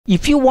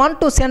if you want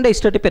to send a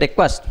HTTP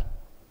request,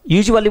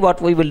 usually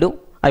what we will do,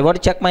 I want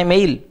to check my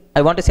mail,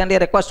 I want to send a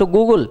request to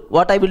Google.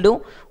 What I will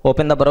do,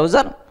 open the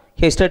browser,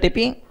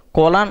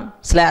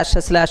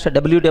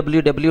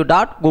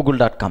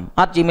 http://www.google.com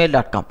or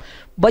gmail.com.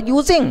 By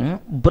using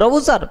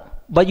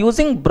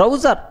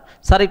browser,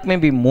 sir, it may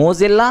be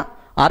Mozilla,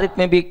 or it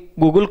may be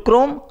Google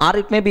Chrome, or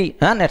it may be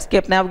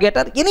Netscape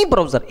Navigator, any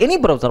browser.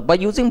 By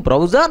using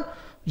browser,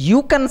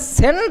 you can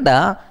send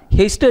a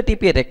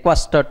HTTP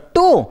request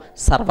to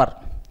server.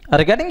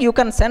 You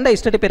can send a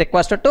HTTP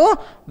request to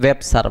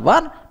web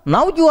server.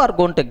 Now you are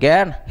going to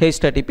get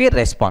HTTP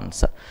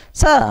response.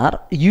 Sir,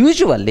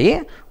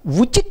 usually,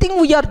 which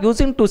thing we are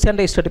using to send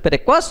a HTTP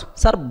request?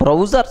 Sir,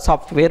 browser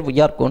software we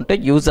are going to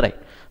use, right?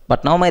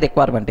 But now my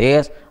requirement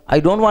is, I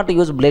don't want to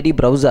use bloody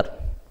browser.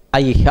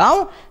 I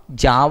have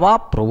Java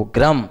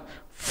program.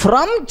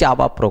 From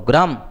Java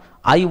program,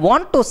 I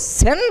want to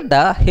send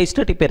the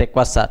HTTP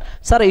request, sir.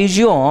 Sir,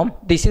 assume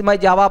this is my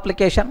Java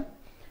application.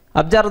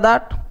 Observe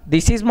that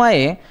this is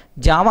my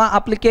Java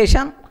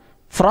application.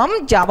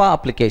 From Java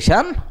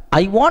application,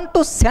 I want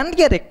to send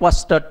a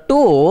request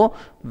to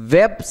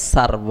web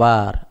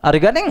server. Are you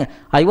getting?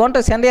 I want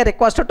to send a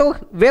request to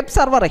web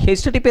server.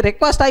 HTTP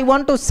request I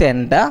want to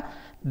send.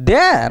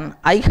 Then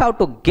I have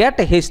to get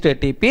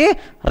HTTP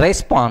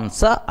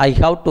response. I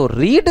have to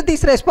read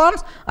this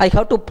response. I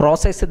have to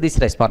process this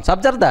response.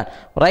 Observe that.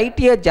 Write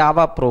a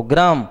Java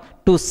program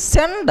to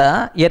send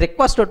a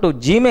request to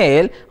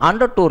Gmail and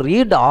to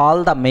read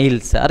all the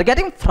mails. Are you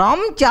getting?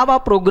 From Java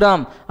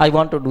program, I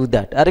want to do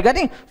that. Are you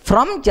getting?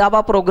 From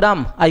Java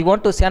program, I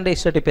want to send a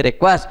HTTP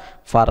request.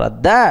 For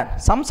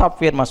that, some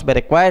software must be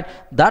required.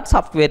 That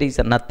software is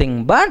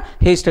nothing but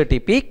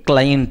HTTP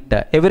client.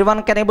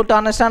 Everyone can able to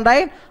understand,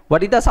 right?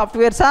 What is the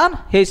software, sir?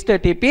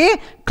 HTTP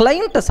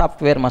client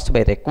software must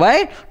be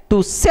required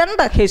to send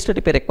a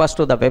HTTP request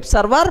to the web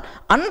server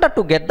and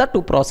to get the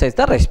to process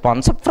the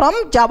response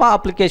from Java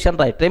application,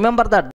 right? Remember that.